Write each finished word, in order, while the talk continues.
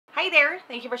Hi there!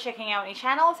 Thank you for checking out my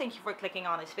channel. Thank you for clicking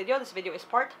on this video. This video is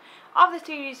part of the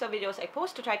series of videos I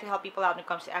post to try to help people out when it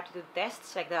comes to aptitude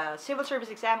tests like the civil service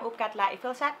exam, UPCAT, LAI,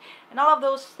 PhilSat, and all of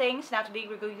those things. Now today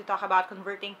we're going to talk about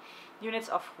converting units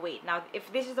of weight. Now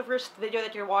if this is the first video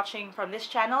that you're watching from this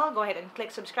channel, go ahead and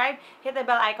click subscribe. Hit the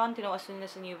bell icon to know as soon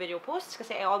as a new video posts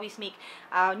kasi I always make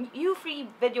new free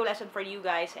video lesson for you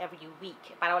guys every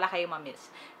week para wala kayong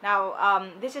ma-miss. Now,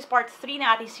 this is part 3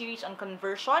 na ating series on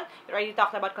conversion. We already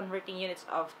talked about converting units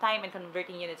of time and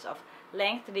converting units of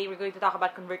length. Today, we're going to talk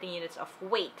about converting units of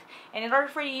weight. And in order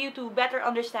for you to better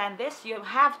understand this, you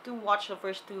have to watch the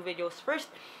first 2 videos first.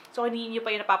 So, hindi nyo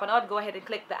pa yun napapanood, go ahead and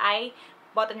click the I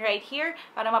button right here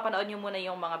para mapanood nyo muna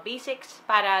yung mga basics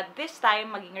para this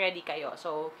time maging ready kayo.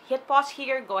 So, hit pause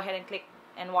here, go ahead and click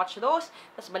and watch those.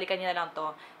 Tapos balikan nyo na lang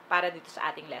to para dito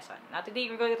sa ating lesson. Now,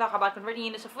 today we're going to talk about converting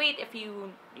units of weight. If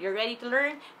you're ready to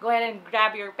learn, go ahead and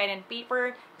grab your pen and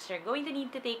paper because you're going to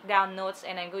need to take down notes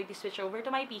and I'm going to switch over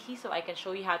to my PC so I can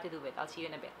show you how to do it. I'll see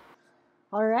you in a bit.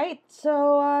 Alright,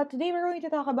 so today we're going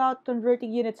to talk about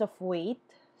converting units of weight.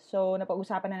 So,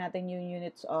 napag-usapan na natin yung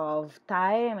units of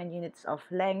time and units of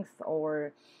length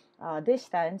or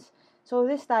distance. So,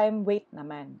 this time, weight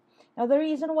naman. Now, the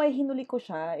reason why hinuli ko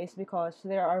siya is because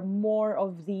there are more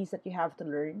of these that you have to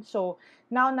learn. So,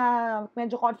 now na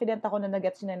medyo confident ako na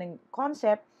nag-gets na ng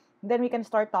concept, then we can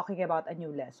start talking about a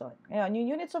new lesson. Ngayon,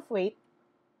 yung units of weight,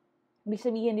 ibig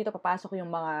sabihin dito papasok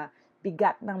yung mga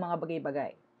bigat ng mga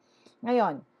bagay-bagay.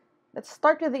 Ngayon, let's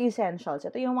start with the essentials.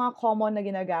 Ito yung mga common na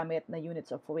ginagamit na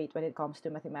units of weight when it comes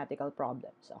to mathematical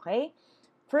problems. Okay?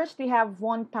 First, we have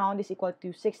 1 pound is equal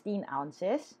to 16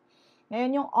 ounces.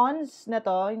 Ngayon, yung ons na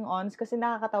to, yung ons, kasi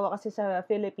nakakatawa kasi sa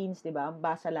Philippines, di ba?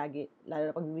 Basa lagi,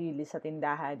 lalo na pag-release sa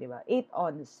tindahan, di ba? 8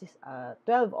 ons,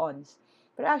 12 ons.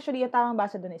 Pero actually, yung tamang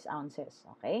basa dun is ounces.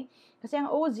 Okay? Kasi ang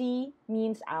OZ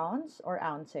means ounce or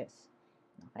ounces.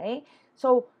 Okay?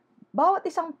 So, bawat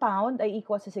isang pound ay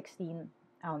equal sa 16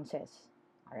 ounces.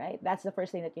 Alright? That's the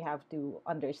first thing that you have to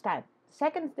understand.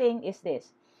 Second thing is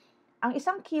this. Ang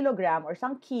isang kilogram or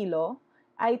isang kilo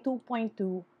ay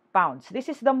 2.2 pounds. This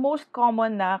is the most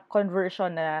common na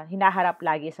conversion na hinaharap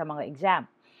lagi sa mga exam.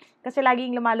 Kasi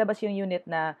laging lumalabas yung unit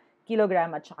na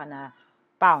kilogram at saka na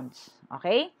pounds.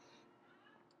 Okay?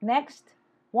 Next,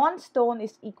 1 stone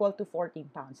is equal to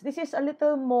 14 pounds. This is a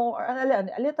little more,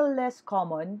 a little less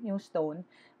common, yung stone.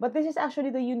 But this is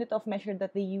actually the unit of measure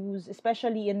that they use,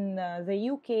 especially in the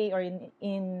UK or in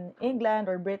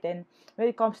England or Britain, when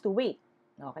it comes to weight.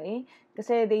 Okay?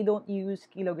 Kasi they don't use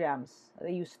kilograms.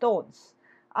 They use stones.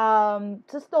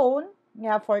 Sa stone, you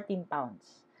have 14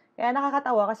 pounds. Kaya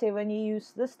nakakatawa kasi when you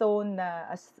use the stone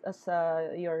as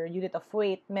your unit of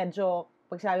weight, medyo,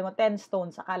 pag sabi mo 10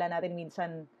 stones, akala natin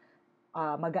minsan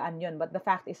magaan yun. But the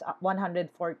fact is 140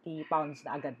 pounds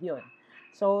na agad yun.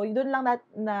 So, doon lang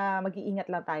na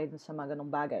mag-iingat lang tayo dun sa mga ganong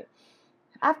bagay.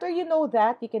 After you know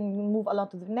that, you can move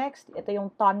along to the next. Ito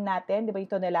yung ton natin. Di ba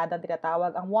yung tonelada ang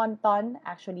tinatawag? Ang 1 ton,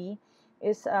 actually,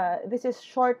 is, this is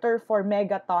shorter for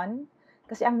megaton.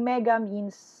 Kasi ang mega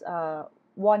means 1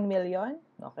 million.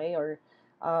 Okay? Or,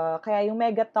 kaya yung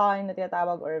megaton na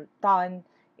tinatawag or ton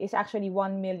is actually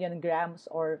 1 million grams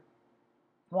or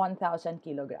 1,000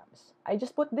 kilograms. I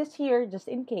just put this here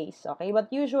just in case, okay? But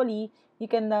usually,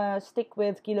 you can stick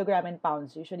with kilogram and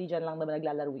pounds. Usually, dyan lang naman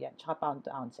naglalaro yan. Tsaka pound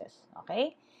to ounces,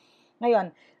 okay?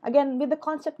 Ngayon, again, with the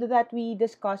concept that we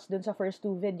discussed dun sa first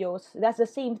 2 videos, that's the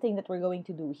same thing that we're going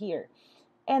to do here.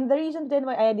 And the reason then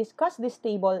why I discussed this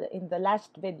table in the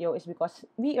last video is because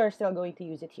we are still going to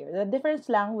use it here. The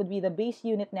difference lang would be the base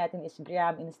unit natin is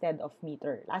gram instead of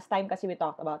meter. Last time kasi we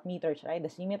talked about meters, right?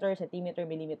 Decimeter, centimeter,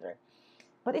 millimeter.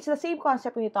 But it's the same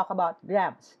concept when you talk about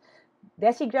grams.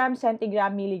 Decigram,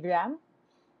 centigram, milligram,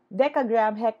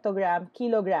 decagram, hectogram,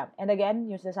 kilogram. And again,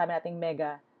 yung sinasabi nating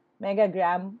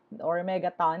megagram or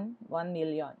megaton, 1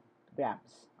 million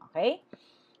grams. Okay?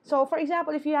 So, for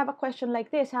example, if you have a question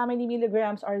like this, how many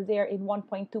milligrams are there in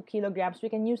 1.2 kilograms? We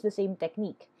can use the same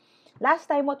technique. Last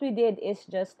time, what we did is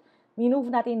just, minove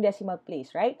natin decimal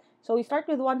place, right? So, we start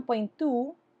with 1.2.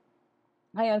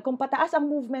 Ngayon, kung pataas ang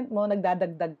movement mo,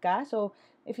 nagdadagdag ka. So,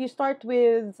 if you start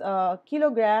with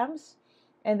kilograms,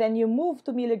 and then you move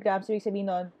to milligrams, ibig sabihin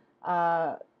nun,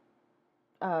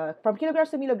 from kilograms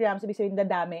to milligrams, ibig sabihin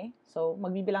dadami. So,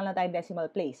 magbibilang lang tayo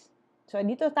decimal place. So,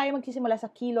 dito tayo magsisimula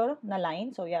sa kilo na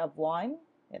line. So, you have 1,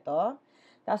 ito.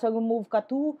 Tapos, mag-move ka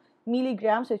to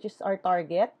milligrams, which is our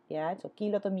target. Yan. So,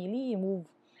 kilo to milli, you move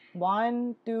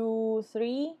 1, 2,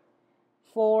 3,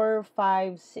 4,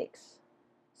 5, 6.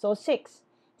 So, 6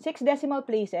 decimal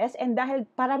places. And dahil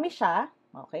parami siya,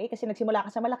 okay, kasi nagsimula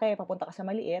ka sa malaki, papunta ka sa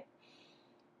maliit,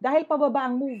 Dahil pababa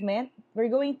ang movement, we're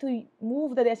going to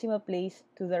move the decimal place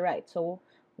to the right. So,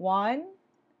 1,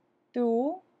 2,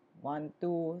 1,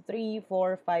 2, 3,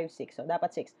 4, 5, 6. So,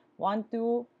 dapat 6. 1,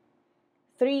 2,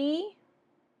 3,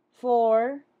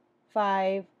 4,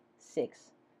 5, 6.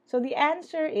 So, the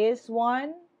answer is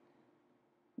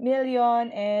 1,200,000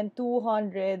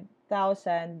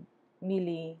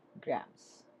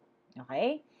 milligrams.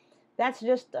 Okay? That's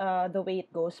just the way it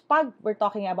goes pag we're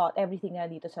talking about everything na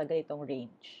dito sa ganitong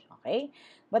range. Okay?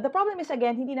 But the problem is,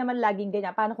 again, hindi naman laging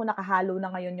ganyan. Paano kung nakahalo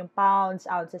na ngayon yung pounds,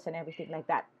 ounces, and everything like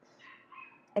that?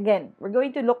 Again, we're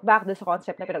going to look back do sa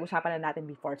concept na pinag-usapan na natin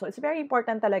before. So, it's very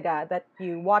important talaga that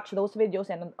you watch those videos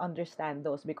and understand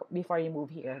those before you move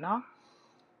here, no?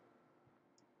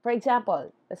 For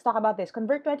example, let's talk about this.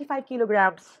 Convert 25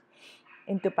 kilograms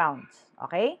into pounds.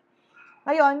 Okay?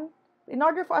 Ngayon, in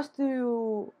order for us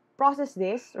to process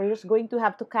this, we're just going to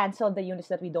have to cancel the units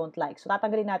that we don't like. So,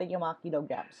 tatanggalin natin yung mga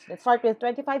kilograms. Let's start with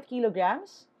 25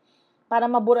 kilograms. Para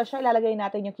mabura siya, ilalagay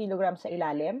natin yung kilograms sa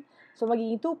ilalim. So,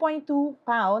 magiging 2.2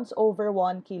 pounds over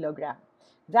 1 kilogram.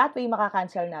 That way,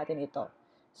 makakancel natin ito.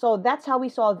 So, that's how we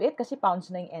solve it kasi pounds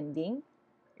na yung ending.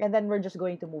 And then, we're just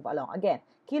going to move along. Again,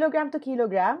 kilogram to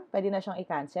kilogram, pwede na siyang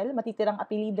i-cancel. Matitirang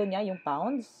apelido niya, yung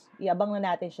pounds. Iabang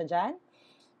na natin siya dyan.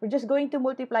 We're just going to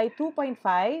multiply 2.5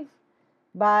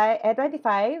 by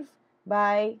 25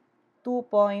 by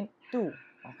 2.2.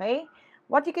 Okay?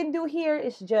 What you can do here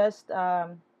is just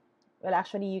well,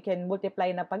 actually, you can multiply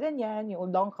na pa ganyan,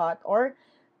 yung long cut, or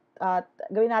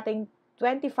gawin natin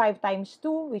 25 times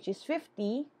 2, which is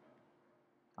 50.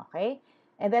 Okay?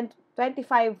 And then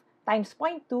 25 times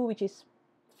 0.2, which is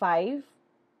 5.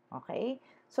 Okay?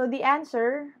 So, the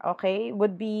answer, okay,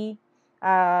 would be,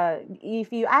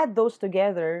 if you add those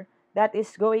together, that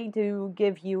is going to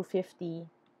give you 55.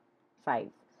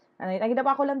 Ang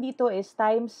ginawa ko lang dito is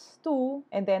times 2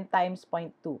 and then times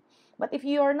 0.2. But if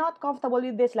you are not comfortable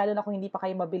with this, lalo na kung hindi pa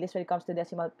kayo mabilis when it comes to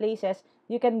decimal places,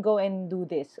 you can go and do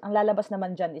this. Ang lalabas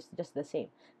naman dyan is just the same.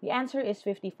 The answer is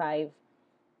 55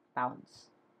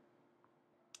 pounds.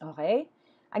 Okay?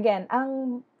 Again,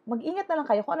 mag-ingat na lang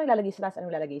kayo kung ano ilalagay sa taas, ano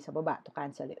ilalagay sa baba to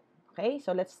cancel it. Okay?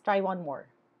 So, let's try one more.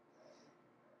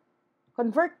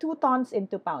 Convert 2 tons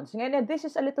into pounds. Ngayon, this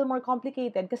is a little more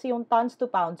complicated kasi yung tons to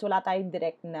pounds, wala tayong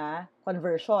direct na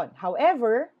conversion.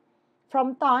 However,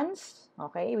 from tons,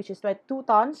 okay, which is 2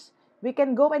 tons, we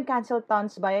can go and cancel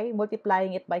tons by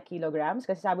multiplying it by kilograms.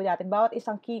 Kasi sabi natin, bawat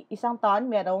isang ton,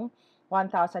 merong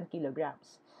 1,000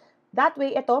 kilograms. That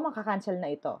way, ito, makakancel na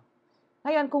ito.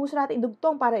 Ngayon, kung gusto natin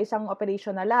idugtong para isang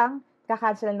operation na lang,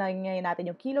 kakancel na ngayon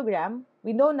natin yung kilogram.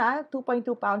 We know na 2.2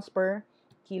 pounds per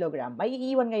kilogram. May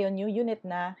iiwan ngayon yung unit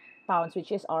na pounds,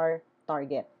 which is our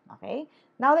target. Okay?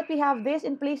 Now that we have this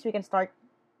in place, we can start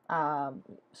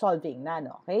solving na,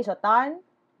 no? Okay? So, ton,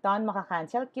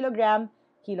 makakancel. Kilogram,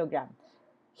 kilogram.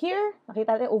 Here,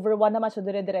 nakita natin, over 1 naman, so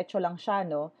dire-diretso lang siya,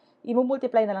 no?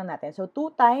 I-multiply na lang natin. So,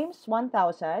 2 times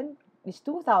 1,000 is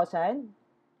 2,000.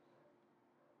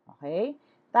 Okay?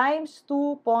 Times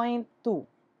 2.2.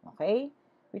 Okay?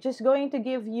 Which is going to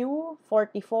give you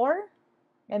 44.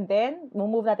 And then,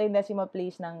 move natin yung decimal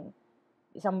place ng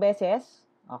isang beses.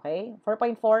 Okay?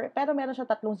 4.4. Pero meron siya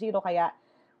 3 zero, kaya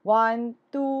 1,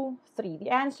 2, 3. The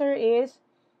answer is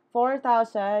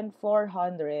 4,400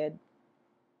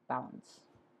 pounds.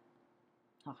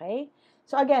 Okay?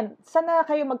 So again, saan na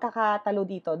kayo magkakatalo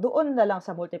dito? Doon na lang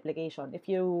sa multiplication if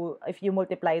you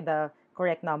multiply the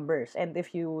correct numbers and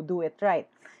if you do it right.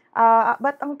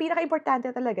 But ang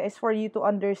pinaka-importante talaga is for you to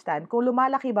understand kung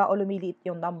lumalaki ba o lumiliit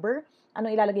yung number,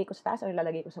 ano ilalagay ko sa taas, ano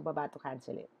ilalagay ko sa baba to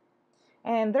cancel it.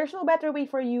 And there's no better way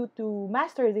for you to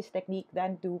master this technique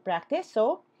than to practice.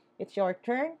 So, it's your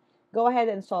turn. Go ahead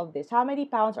and solve this. How many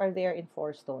pounds are there in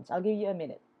 4 stones? I'll give you a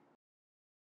minute.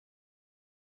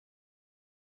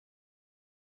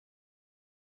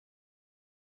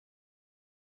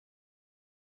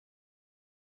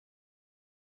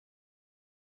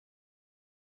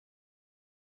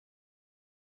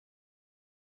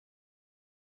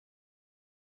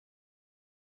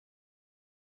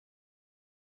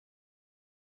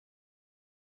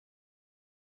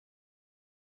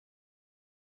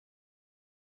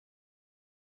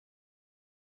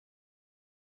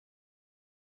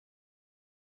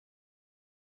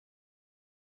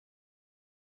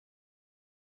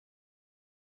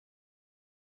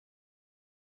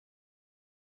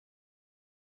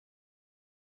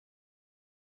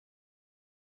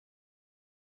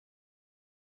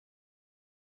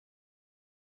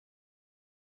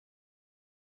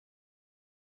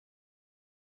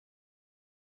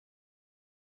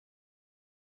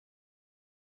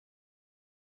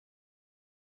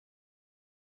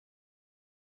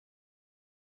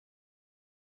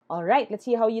 Alright, let's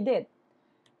see how you did.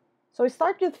 So, we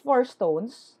start with 4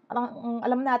 stones. Ang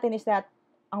alam natin is that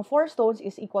ang 4 stones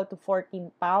is equal to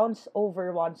 14 pounds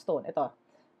over 1 stone. Ito,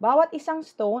 bawat isang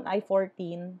stone ay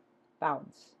 14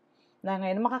 pounds. Na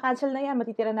ngayon, makakancel na yan.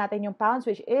 Matitira natin yung pounds,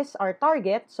 which is our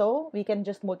target. So, we can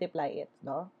just multiply it.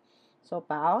 No? So,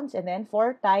 pounds, and then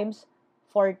 4 times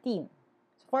 14.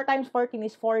 So, 4 times 14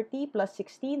 is 40 plus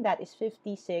 16. That is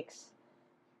 56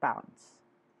 pounds.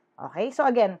 Okay? So,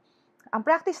 again, ang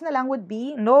practice na lang would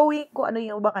be knowing kung ano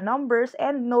yung baka numbers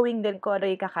and knowing din kung ano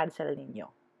yung kakancel ninyo.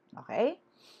 Okay?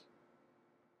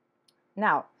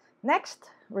 Now,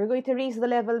 next, we're going to raise the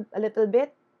level a little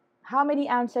bit. How many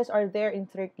ounces are there in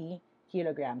 30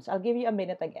 kilograms? I'll give you a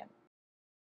minute again.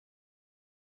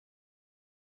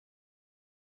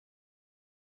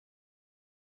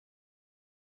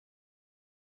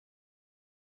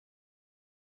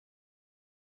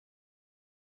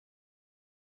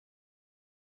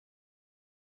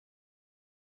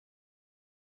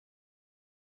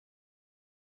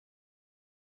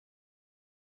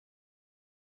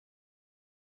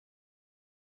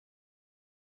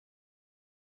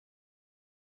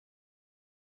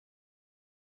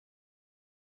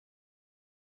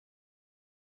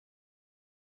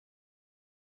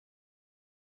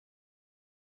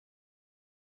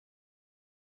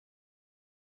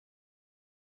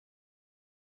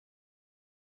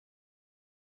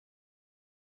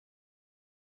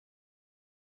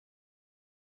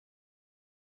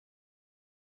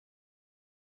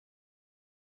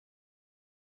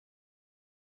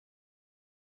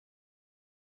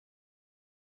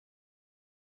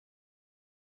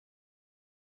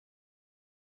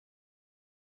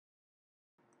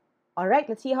 Alright,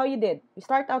 let's see how you did. We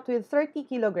start out with 30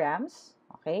 kilograms.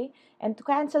 Okay? And to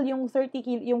cancel yung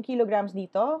yung kilograms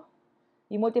dito,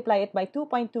 you multiply it by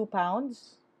 2.2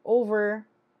 pounds over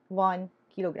 1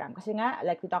 kilogram. Kasi nga,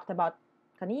 like we talked about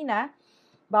kanina,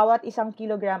 bawat isang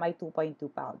kilogram ay 2.2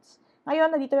 pounds.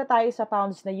 Ngayon, nandito na tayo sa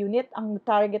pounds na unit. Ang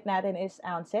target natin is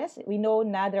ounces. We know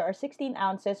na there are 16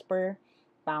 ounces per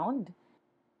pound.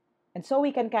 And so,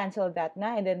 we can cancel that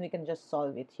na and then we can just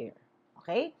solve it here.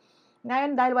 Okay?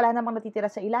 Ngayon, dahil wala namang natitira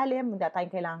sa ilalim, wala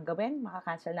tayong kailangan gawin.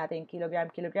 Makakancel natin yung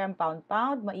kilogram, kilogram, pound,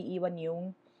 pound. Maiiwan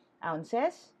yung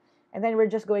ounces. And then, we're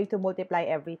just going to multiply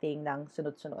everything ng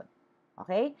sunod-sunod.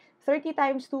 Okay? 30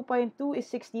 times 2.2 is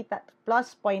 60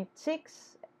 plus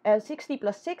 0.6. 60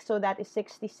 plus 6, so that is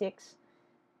 66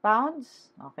 pounds.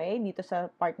 Okay? Dito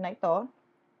sa part na ito,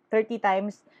 30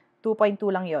 times 2.2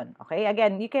 lang yon. Okay?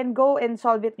 Again, you can go and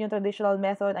solve it yung traditional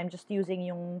method. I'm just using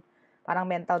yung parang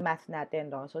mental math natin.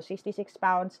 No? So, 66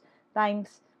 pounds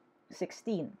times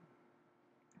 16.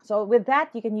 So, with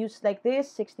that, you can use like this,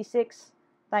 66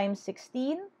 times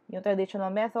 16, yung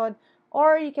traditional method.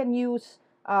 Or you can use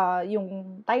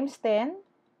yung times 10,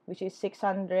 which is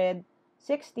 660,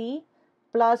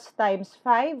 plus times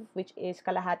 5, which is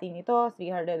kalahati nito,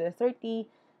 330,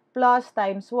 plus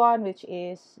times 1, which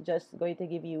is just going to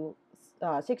give you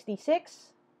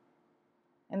 66.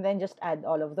 And then just add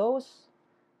all of those.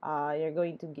 You're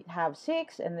going to have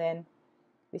 6, and then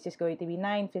this is going to be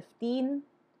 9, 15,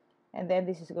 and then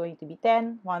this is going to be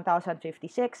 10,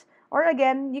 1,056. Or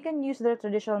again, you can use the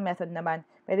traditional method naman.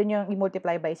 Pwede nyo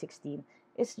i-multiply by 16.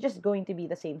 It's just going to be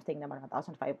the same thing naman,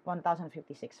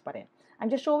 1,056 pa rin. I'm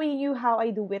just showing you how I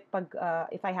do it pag,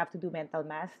 if I have to do mental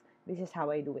math. This is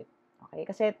how I do it. Okay?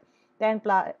 Kasi 10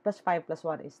 plus 5 plus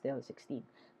 1 is still 16.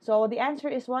 So, the answer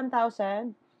is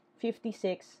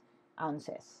 1,056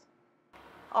 ounces.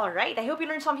 Alright, I hope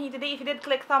you learned something today. If you did,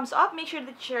 click thumbs up. Make sure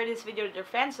to share this video with your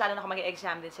friends, lalo na kung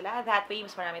mag-exam din sila. That way,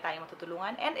 mas marami tayong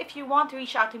matutulungan. And if you want to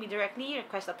reach out to me directly,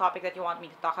 request a topic that you want me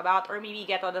to talk about, or maybe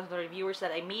get all of the reviewers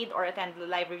that I made, or attend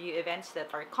the live review events that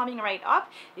are coming right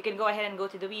up, you can go ahead and go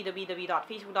to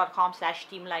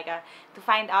www.facebook.com/Team Lyqa to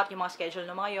find out yung mga schedule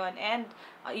ng mga yon and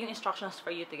yung instructions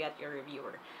for you to get your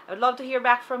reviewer. I would love to hear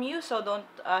back from you, so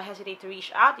don't hesitate to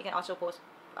reach out. You can also post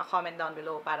a comment down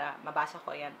below para mabasa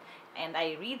ko yan. And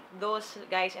I read those,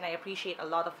 guys, and I appreciate a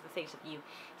lot of the things that you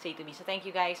say to me. So thank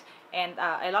you, guys. And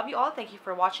I love you all. Thank you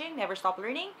for watching. Never stop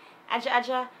learning.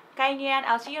 Adja, kaya nyo yan.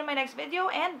 I'll see you in my next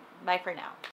video, and bye for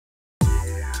now.